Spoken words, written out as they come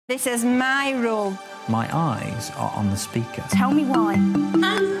This is my rule. My eyes are on the speaker. Tell me why.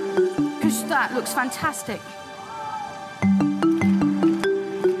 Because that looks fantastic.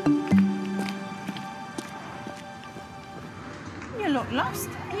 You look lost.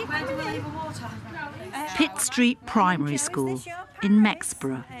 Where do we leave the water? Pitt Street Primary School in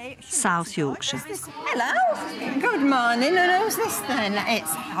Mexborough, South Yorkshire. Hello. Good morning. And who's this then?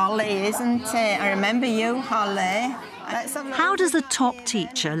 It's Holly, isn't it? I remember you, Holly. How does a top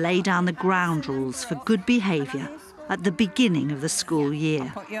teacher lay down the ground rules for good behaviour at the beginning of the school year?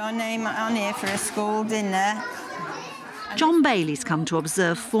 Put your name on here for a school dinner. John Bailey's come to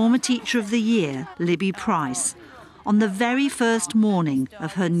observe former Teacher of the Year, Libby Price, on the very first morning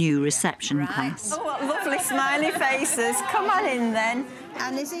of her new reception class. Oh, what lovely smiley faces. Come on in then.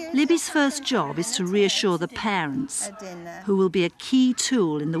 Libby's first job is to reassure the parents, who will be a key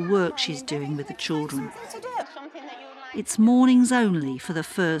tool in the work she's doing with the children. It's mornings only for the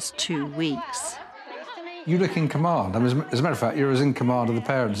first 2 weeks. You look in command. I mean, as a matter of fact, you're as in command of the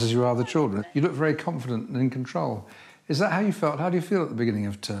parents as you are the children. You look very confident and in control. Is that how you felt? How do you feel at the beginning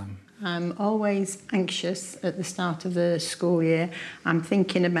of term? I'm always anxious at the start of the school year. I'm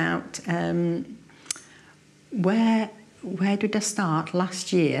thinking about where did I start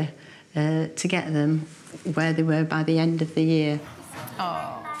last year to get them where they were by the end of the year.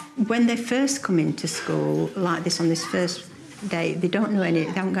 Oh. When they first come into school like this on this first day, they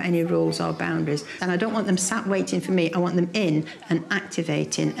haven't got any rules or boundaries, and I don't want them sat waiting for me. I want them in and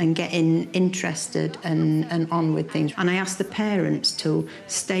activating and getting interested and on with things. And I ask the parents to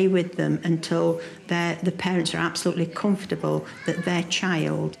stay with them until the parents are absolutely comfortable that their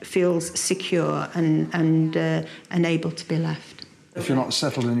child feels secure and able to be left. If you're not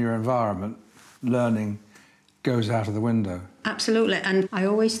settled in your environment, learning goes out of the window. Absolutely, and I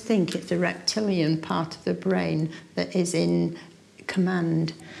always think it's the reptilian part of the brain that is in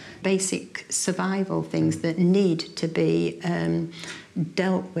command. Basic survival things that need to be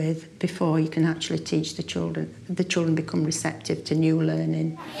dealt with before you can actually teach the children. The children become receptive to new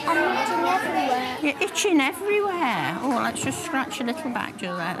learning. I'm itching everywhere. You're itching everywhere. Oh, let's just scratch your little back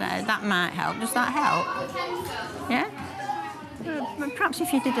just like that. That might help. Does that help? Yeah? Perhaps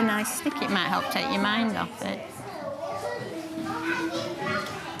if you did a nice stick, it might help take your mind off it.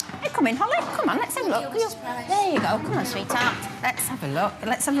 Hey, come in, Holly. Come on, let's have a look. There you go. Come on, sweetheart. Let's have a look.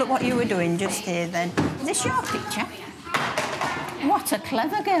 Let's have a look what you were doing just here then. Is this your picture? What a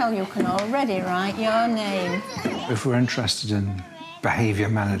clever girl. You can already write your name. If we're interested in behaviour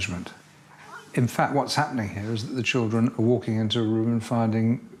management, in fact, what's happening here is that the children are walking into a room and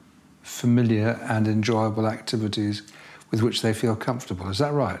finding familiar and enjoyable activities with which they feel comfortable. Is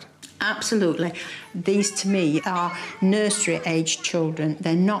that right? Absolutely. These, to me, are nursery-age children.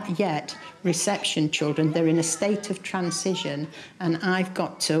 They're not yet reception children. They're in a state of transition, and I've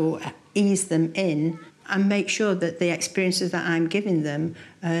got to ease them in and make sure that the experiences that I'm giving them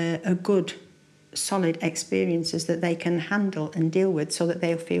are good, solid experiences that they can handle and deal with so that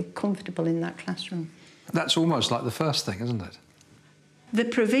they'll feel comfortable in that classroom. That's almost like the first thing, isn't it? The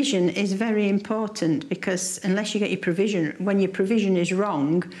provision is very important, because unless you get your provision, when your provision is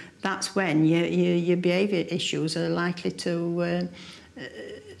wrong, that's when your behaviour issues are likely to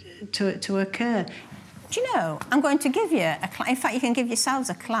occur. Do you know, I'm going to give you a clap. In fact, you can give yourselves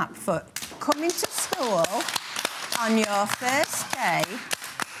a clap for coming to school on your first day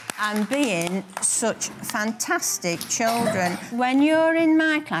and being such fantastic children. When you're in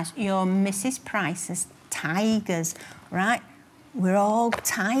my class, you're Mrs. Price's tigers, right? We're all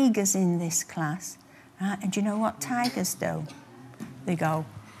tigers in this class, right? And do you know what tigers do? They go...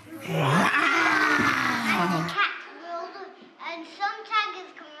 And some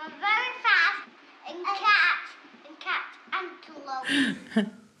tigers can run very fast, and catch antelope.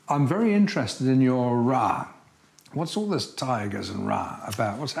 I'm very interested in your Ra. What's all this tigers and Ra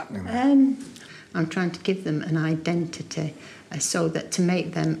about? What's happening there? I'm trying to give them an identity so that to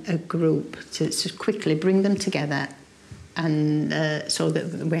make them a group, to quickly bring them together, and so that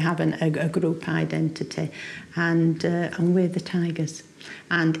we have a group identity, and we're the tigers,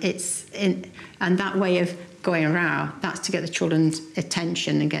 and and that way of going around, that's to get the children's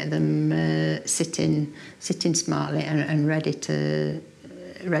attention and get them sitting smartly and ready to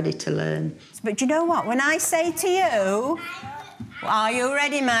learn. But do you know what? When I say to you, are you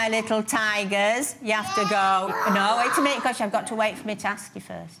ready, my little tigers? You have to go, no, wait a minute, because I've got to wait for me to ask you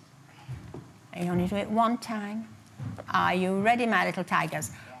first. And you only do it one time. Are you ready, my little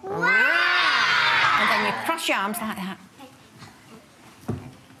tigers? And then you cross your arms like that.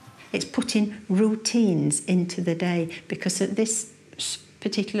 It's putting routines into the day, because at this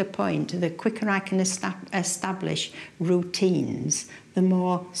particular point, the quicker I can establish routines, the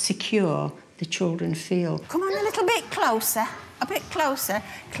more secure the children feel. Come on a little bit closer, a bit closer.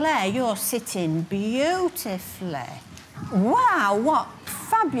 Claire, you're sitting beautifully. Wow, what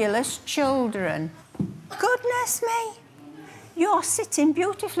fabulous children. Goodness me. You're sitting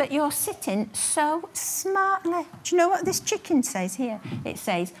beautifully. You're sitting so smartly. Do you know what this chicken says here? It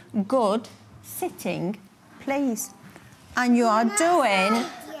says, good sitting, please. And you are doing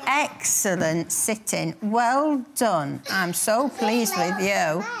excellent sitting. Well done. I'm so pleased with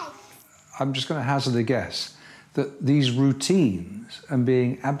you. I'm just going to hazard a guess that these routines and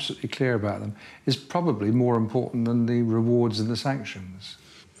being absolutely clear about them is probably more important than the rewards and the sanctions.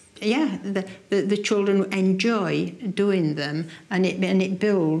 Yeah, the children enjoy doing them, and it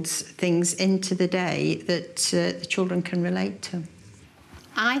builds things into the day that the children can relate to.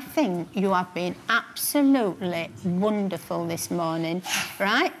 I think you have been absolutely wonderful this morning,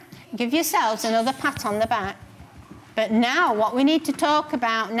 right? Give yourselves another pat on the back. But now what we need to talk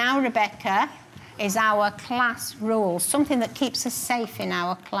about now, Rebecca, is our class rules, something that keeps us safe in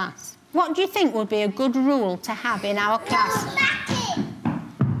our class. What do you think would be a good rule to have in our class? No smacking.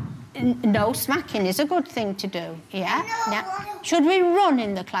 No smacking is a good thing to do, yeah? Now, should we run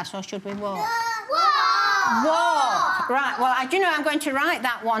in the class or should we walk? Walk. Walk. Right, well, do you know, I'm going to write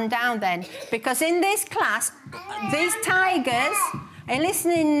that one down then, because in this class, these tigers, are you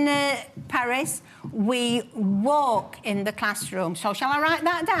listening, Paris? We walk in the classroom. So shall I write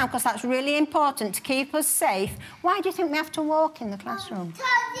that down? Because that's really important to keep us safe. Why do you think we have to walk in the classroom? Because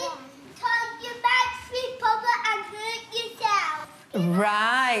you might slip over and hurt yourself.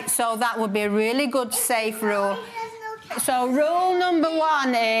 Right, so that would be a really good safe rule. So rule number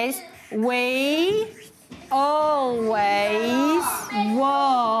 1 is we always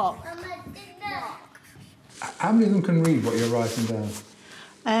walk. How many of them can read what you're writing down?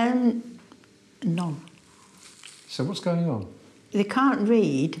 None. So what's going on? They can't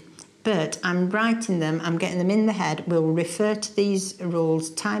read, but I'm writing them, I'm getting them in the head. We'll refer to these rules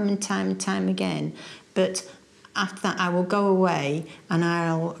time and time and time again, but after that I will go away and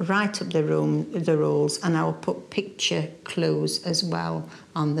I'll write up the rules, and I will put picture clues as well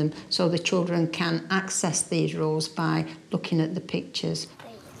on them so the children can access these rules by looking at the pictures.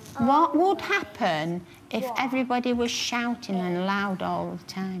 What would happen if everybody was shouting and loud all the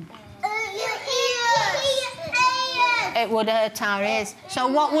time? It would hurt our ears. So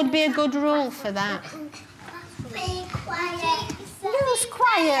what would be a good rule for that? Be quiet. Use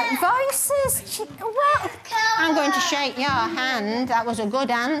quiet voices. What? I'm going to shake your hand. That was a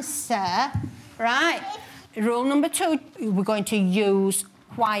good answer. Right. Rule number 2, we're going to use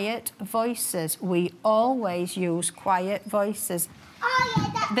quiet voices. We always use quiet voices. Oh,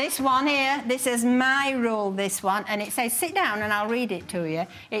 yeah, This one here, this is my rule, this one, and it says, sit down and I'll read it to you.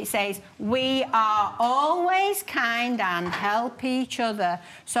 It says, we are always kind and help each other.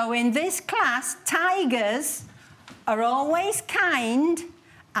 So in this class, tigers are always kind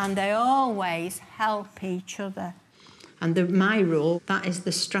and they always help each other. And my rule, that is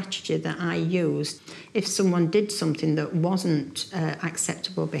the strategy that I used. If someone did something that wasn't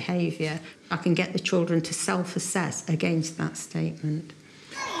acceptable behaviour, I can get the children to self-assess against that statement.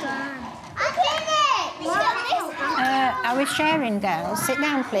 Are we sharing, girls? Sit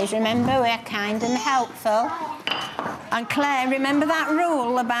down, please. Remember, we're kind and helpful. And Claire, remember that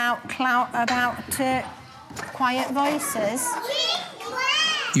rule about quiet voices?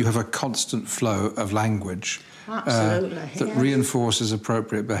 You have a constant flow of language that reinforces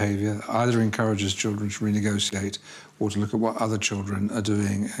appropriate behaviour, either encourages children to renegotiate or to look at what other children are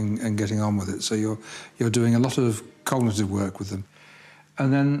doing and getting on with it. So you're doing a lot of cognitive work with them.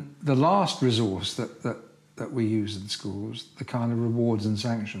 And then the last resource that we use in schools, the kind of rewards and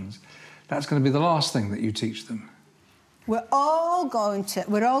sanctions, that's going to be the last thing that you teach them. We're all going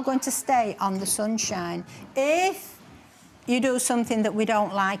to stay on the sunshine. If you do something that we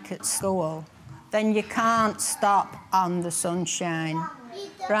don't like at school, then you can't stop on the sunshine.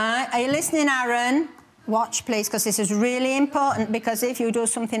 Right? Are you listening, Aaron? Watch, please, because this is really important, because if you do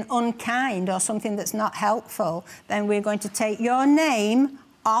something unkind or something that's not helpful, then we're going to take your name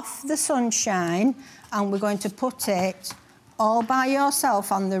off the sunshine and we're going to put it all by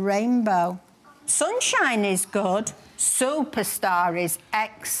yourself on the rainbow. Sunshine is good. Superstar is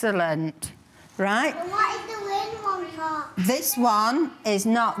excellent. Right? What is the wind one for? This one is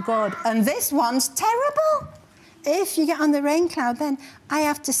not good, and this one's terrible. If you get on the rain cloud, then I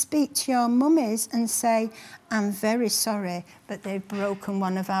have to speak to your mummies and say, I'm very sorry, but they've broken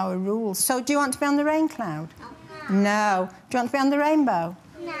one of our rules. So do you want to be on the rain cloud? No. Do you want to be on the rainbow?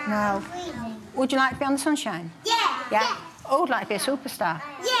 No. No. Would you like to be on the sunshine? Yeah. Yeah? Who would like to be a superstar?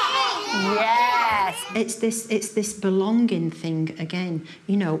 Yes. Yes. It's this belonging thing again.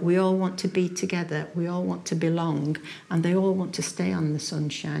 You know, we all want to be together, we all want to belong, and they all want to stay on the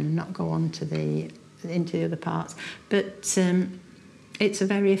sunshine, not go on to into the other parts. But it's a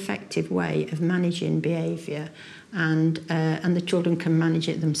very effective way of managing behaviour, and the children can manage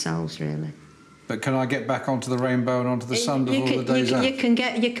it themselves, really. But can I get back onto the rainbow and onto the sun before the day's out? You can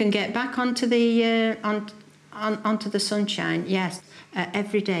get back onto the onto the sunshine. Yes,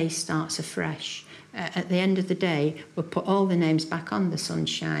 every day starts afresh. At the end of the day, we'll put all the names back on the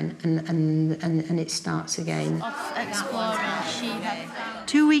sunshine, and it starts again.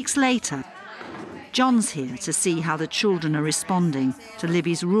 2 weeks later, John's here to see how the children are responding to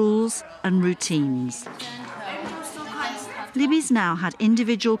Libby's rules and routines. Libby's now had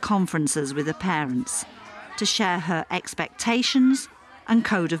individual conferences with the parents to share her expectations and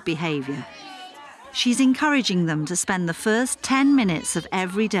code of behaviour. She's encouraging them to spend the first 10 minutes of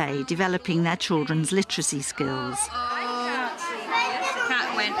every day developing their children's literacy skills. Cat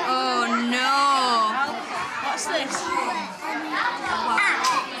went, oh no! What's this?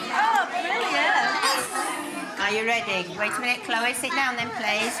 Oh, brilliant! Are you ready? Wait a minute, Chloe, sit down then,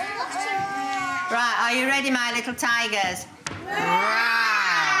 please. Right, are you ready, my little tigers? Right.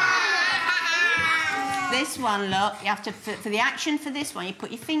 This one, look, you have to, for the action for this one, you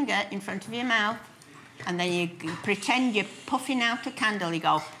put your finger in front of your mouth, and then you pretend you're puffing out a candle. You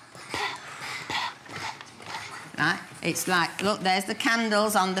go, right? It's like, look, there's the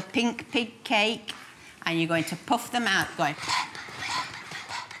candles on the pink pig cake, and you're going to puff them out, going.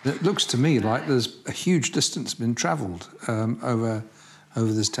 It looks to me like there's a huge distance been travelled over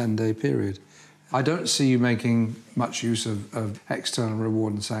this 10-day period. I don't see you making much use of external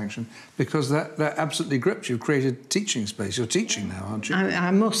reward and sanction, because that absolutely grips you. You've created teaching space. You're teaching now, aren't you?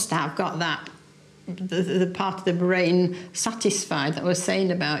 I must have got that, the part of the brain satisfied that I was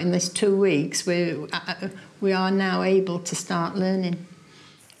saying about. In this 2 weeks, we are now able to start learning.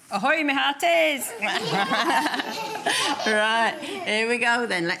 Ahoy, my hearties! Right, here we go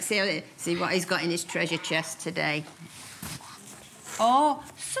then. Let's see what he's got in his treasure chest today. Oh,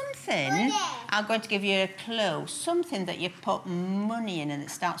 something. I'm going to give you a clue. Something that you put money in and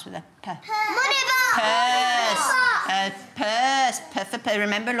it starts with a P. Money box. Purse. Purse.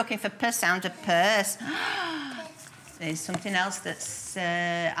 Remember, looking for purse sound of purse. There's something else that's...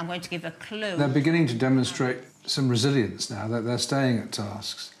 I'm going to give a clue. They're beginning to demonstrate some resilience now. That they're staying at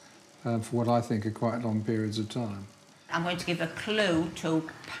tasks for what I think are quite long periods of time. I'm going to give a clue to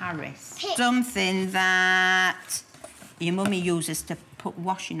Paris. Something that your mummy uses to put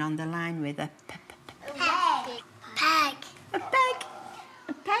washing on the line with a Peg. A peg. A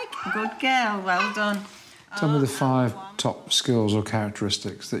peg. Good girl, well done. Tell me the 5 top skills or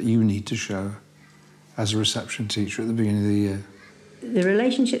characteristics that you need to show as a reception teacher at the beginning of the year. The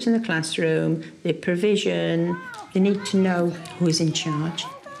relationships in the classroom, the provision, they need to know who's in charge,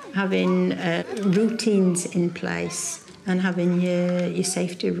 having routines in place and having your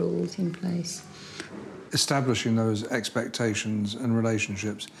safety rules in place. Establishing those expectations and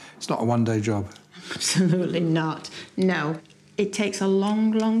relationships, it's not a one-day job. Absolutely not, no. It takes a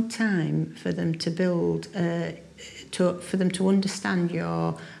long, long time for them to build, for them to understand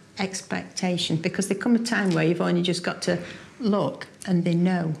your expectations, because there come a time where you've only just got to look and they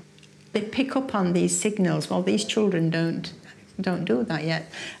know. They pick up on these signals. Well, these children don't do that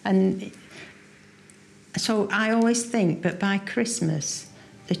yet. And so I always think that by Christmas,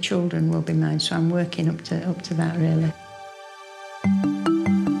 the children will be mine. So I'm working up to that, really.